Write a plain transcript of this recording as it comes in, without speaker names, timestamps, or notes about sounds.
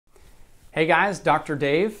Hey guys, Dr.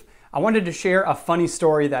 Dave. I wanted to share a funny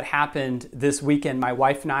story that happened this weekend. My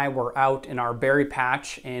wife and I were out in our berry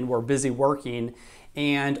patch and we're busy working,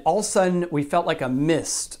 and all of a sudden we felt like a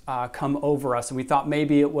mist come over us, and we thought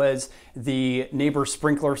maybe it was the neighbor's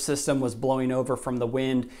sprinkler system was blowing over from the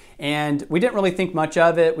wind, and we didn't really think much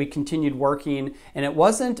of it. We continued working, and it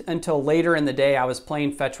wasn't until later in the day I was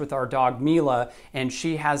playing fetch with our dog Mila, and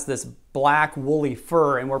she has this black woolly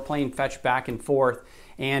fur, and we're playing fetch back and forth.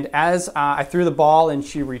 And as I threw the ball and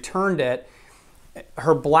she returned it,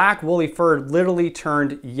 her black woolly fur literally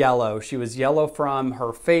turned yellow. She was yellow from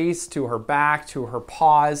her face to her back to her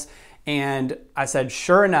paws. And I said,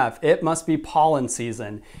 sure enough, it must be pollen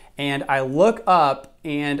season. And I look up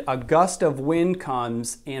and a gust of wind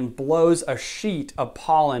comes and blows a sheet of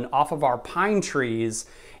pollen off of our pine trees,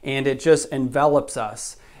 and it just envelops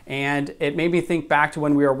us. And it made me think back to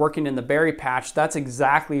when we were working in the berry patch. That's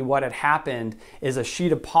exactly what had happened, is a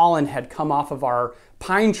sheet of pollen had come off of our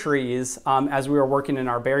pine trees as we were working in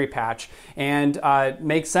our berry patch. And it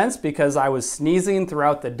makes sense because I was sneezing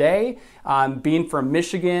throughout the day. Being from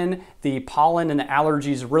Michigan, the pollen and the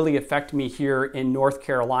allergies really affect me here in North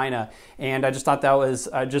Carolina. And I just thought that was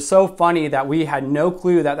just so funny that we had no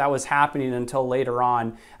clue that that was happening until later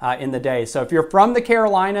on in the day. So if you're from the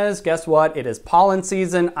Carolinas, guess what? It is pollen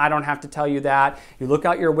season. I don't have to tell you that. You look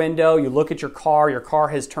out your window, you look at your car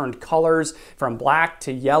has turned colors from black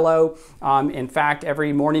to yellow. In fact,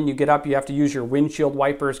 every morning you get up, you have to use your windshield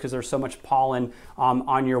wipers because there's so much pollen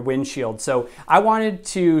on your windshield. So I wanted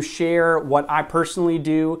to share what I personally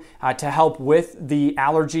do to help with the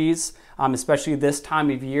allergies, especially this time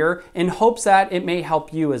of year, in hopes that it may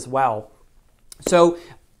help you as well. So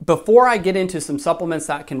before I get into some supplements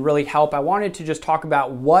that can really help, I wanted to just talk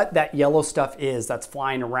about what that yellow stuff is that's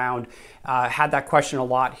flying around. Had that question a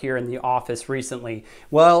lot here in the office recently.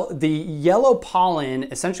 Well, the yellow pollen,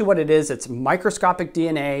 essentially what it is, it's microscopic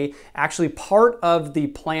DNA, actually part of the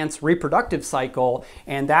plant's reproductive cycle,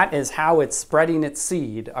 and that is how it's spreading its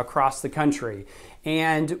seed across the country.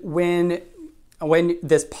 And when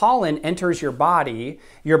this pollen enters your body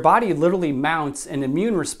literally mounts an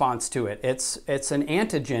immune response to it. It's an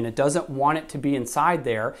antigen. It doesn't want it to be inside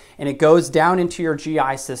there, and it goes down into your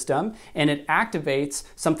GI system and it activates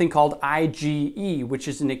something called IgE, which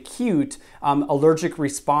is an acute allergic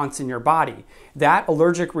response in your body. That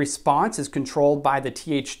allergic response is controlled by the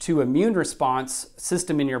Th2 immune response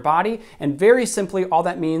system in your body, and very simply all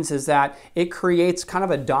that means is that it creates kind of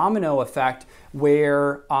a domino effect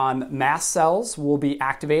where mast cells will be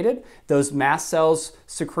activated. Those mast cells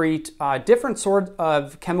secrete different sort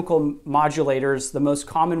of chemical modulators. The most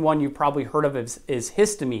common one you've probably heard of is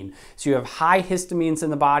histamine. So you have high histamines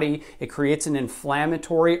in the body. It creates an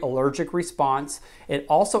inflammatory allergic response. It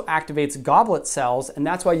also activates goblet cells, and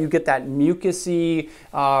that's why you get that mucousy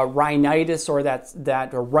rhinitis or that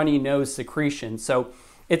runny nose secretion. So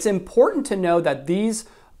it's important to know that these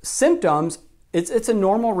symptoms, it's a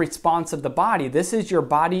normal response of the body. This is your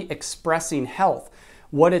body expressing health.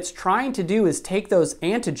 What it's trying to do is take those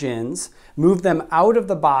antigens, move them out of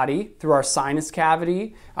the body through our sinus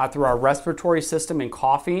cavity, through our respiratory system and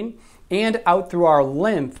coughing, and out through our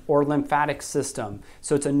lymph or lymphatic system.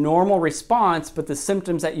 So it's a normal response, but the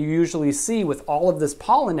symptoms that you usually see with all of this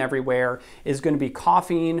pollen everywhere is going to be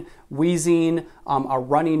coughing, wheezing, a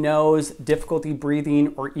runny nose, difficulty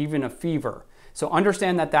breathing, or even a fever. So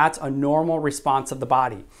understand that that's a normal response of the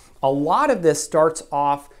body. A lot of this starts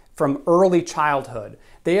off from early childhood.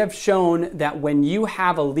 They have shown that when you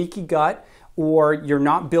have a leaky gut or you're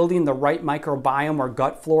not building the right microbiome or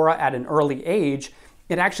gut flora at an early age,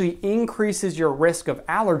 it actually increases your risk of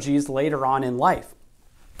allergies later on in life.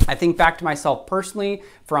 I think back to myself personally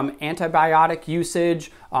from antibiotic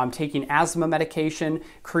usage, taking asthma medication,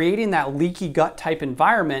 creating that leaky gut type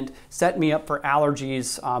environment set me up for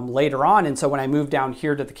allergies later on. And so when I moved down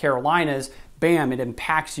here to the Carolinas, bam, it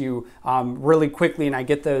impacts you really quickly, and I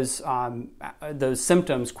get those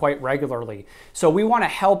symptoms quite regularly. So we want to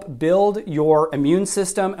help build your immune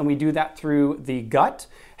system, and we do that through the gut,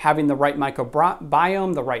 having the right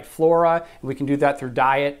microbiome, the right flora, and we can do that through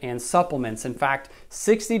diet and supplements. In fact,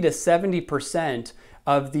 60 to 70%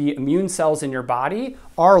 of the immune cells in your body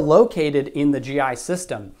are located in the GI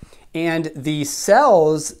system. And the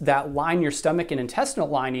cells that line your stomach and intestinal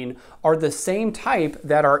lining are the same type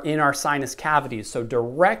that are in our sinus cavities. So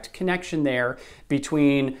direct connection there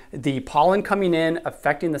between the pollen coming in,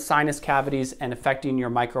 affecting the sinus cavities, and affecting your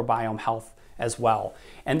microbiome health as well.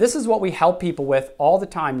 And this is what we help people with all the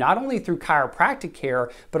time, not only through chiropractic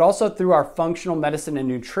care, but also through our functional medicine and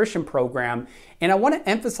nutrition program. And I want to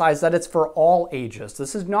emphasize that it's for all ages.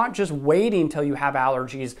 This is not just waiting till you have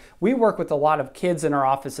allergies. We work with a lot of kids in our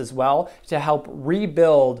office as well to help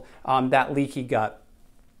rebuild that leaky gut.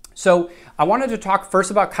 So I wanted to talk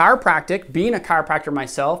first about chiropractic. Being a chiropractor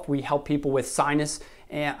myself, we help people with sinus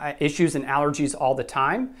issues and allergies all the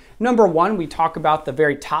time. Number one, we talk about the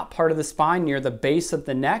very top part of the spine near the base of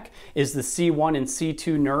the neck is the C1 and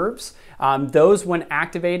C2 nerves. Those, when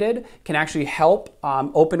activated, can actually help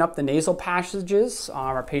open up the nasal passages.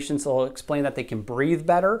 Our patients will explain that they can breathe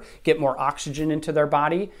better, get more oxygen into their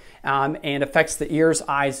body, and affects the ears,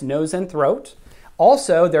 eyes, nose, and throat.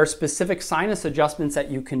 Also, there are specific sinus adjustments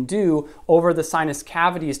that you can do over the sinus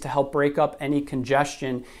cavities to help break up any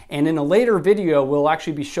congestion. And in a later video, we'll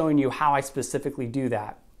actually be showing you how I specifically do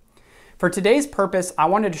that. For today's purpose, I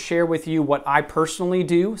wanted to share with you what I personally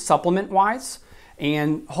do supplement-wise,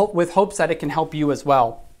 and with hopes that it can help you as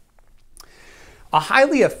well. A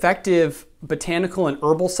highly effective botanical and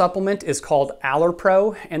herbal supplement is called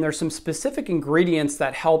Allerpro, and there's some specific ingredients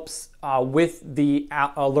that helps with the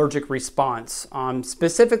allergic response.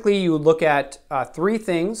 Specifically, you look at three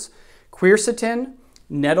things: quercetin,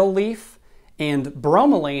 nettle leaf, and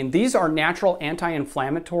bromelain. These are natural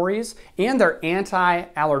anti-inflammatories, and they're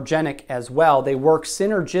anti-allergenic as well. They work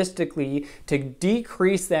synergistically to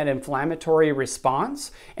decrease that inflammatory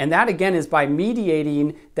response, and that again is by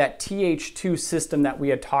mediating that Th2 system that we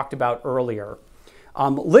had talked about earlier.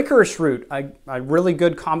 Licorice root, a really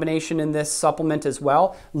good combination in this supplement as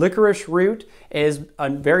well. Licorice root is a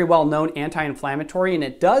very well-known anti-inflammatory, and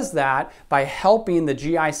it does that by helping the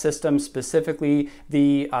GI system, specifically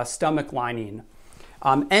the stomach lining.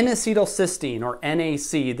 N-acetylcysteine, or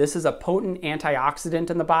NAC, this is a potent antioxidant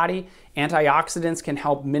in the body. Antioxidants can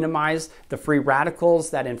help minimize the free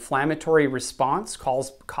radicals, that inflammatory response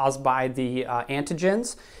caused by the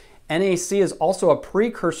antigens. NAC is also a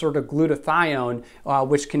precursor to glutathione,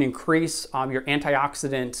 which can increase your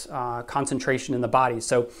antioxidant concentration in the body.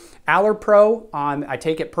 So Allerpro, I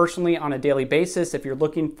take it personally on a daily basis. If you're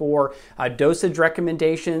looking for dosage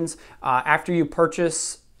recommendations, after you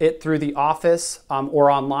purchase it through the office or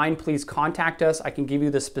online, please contact us. I can give you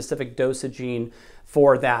the specific dosaging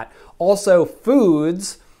for that. Also,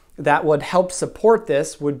 foods that would help support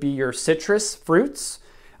this would be your citrus fruits,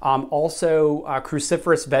 also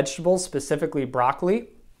cruciferous vegetables, specifically broccoli.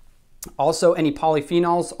 Also, any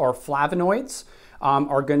polyphenols or flavonoids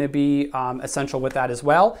are going to be essential with that as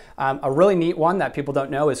well. A really neat one that people don't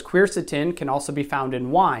know is quercetin can also be found in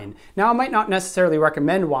wine. Now, I might not necessarily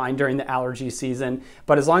recommend wine during the allergy season,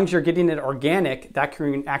 but as long as you're getting it organic, that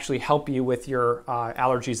can actually help you with your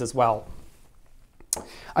allergies as well.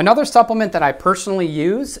 Another supplement that I personally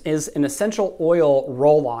use is an essential oil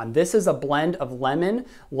roll-on. This is a blend of lemon,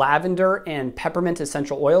 lavender, and peppermint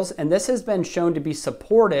essential oils, and this has been shown to be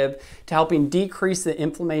supportive to helping decrease the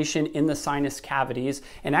inflammation in the sinus cavities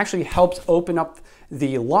and actually helps open up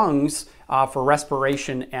the lungs for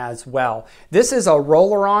respiration as well. This is a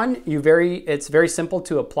roller-on. It's very simple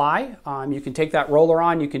to apply. You can take that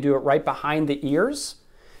roller-on, you can do it right behind the ears.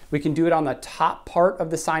 We can do it on the top part of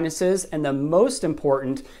the sinuses, and the most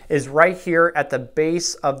important is right here at the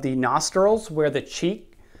base of the nostrils where the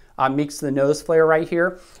cheek meets the nose flare right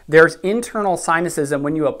here. There's internal sinuses, and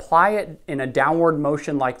when you apply it in a downward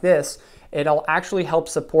motion like this, it'll actually help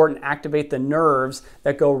support and activate the nerves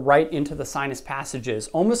that go right into the sinus passages.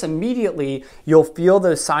 Almost immediately, you'll feel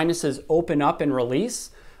those sinuses open up and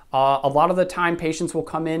release. A lot of the time, patients will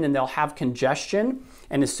come in and they'll have congestion,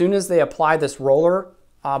 and as soon as they apply this roller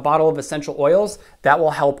bottle of essential oils, that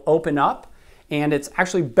will help open up. And it's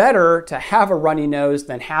actually better to have a runny nose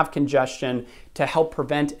than have congestion to help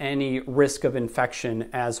prevent any risk of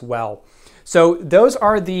infection as well. So those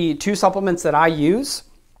are the two supplements that I use.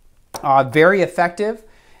 Very effective,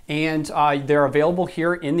 and they're available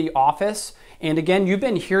here in the office. And again, you've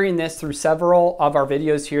been hearing this through several of our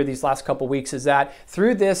videos here these last couple weeks, is that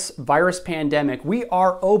through this virus pandemic, we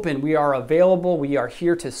are open, we are available, we are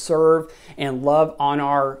here to serve and love on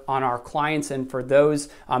our clients. And for those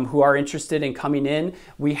who are interested in coming in,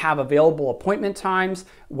 we have available appointment times,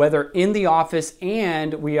 whether in the office,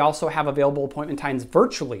 and we also have available appointment times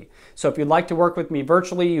virtually. So if you'd like to work with me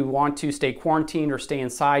virtually, you want to stay quarantined or stay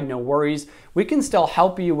inside, no worries. We can still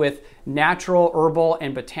help you with natural, herbal,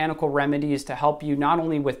 and botanical remedies to help you not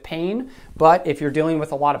only with pain, but if you're dealing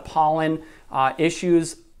with a lot of pollen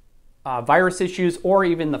issues, virus issues, or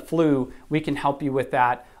even the flu, we can help you with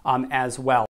that as well.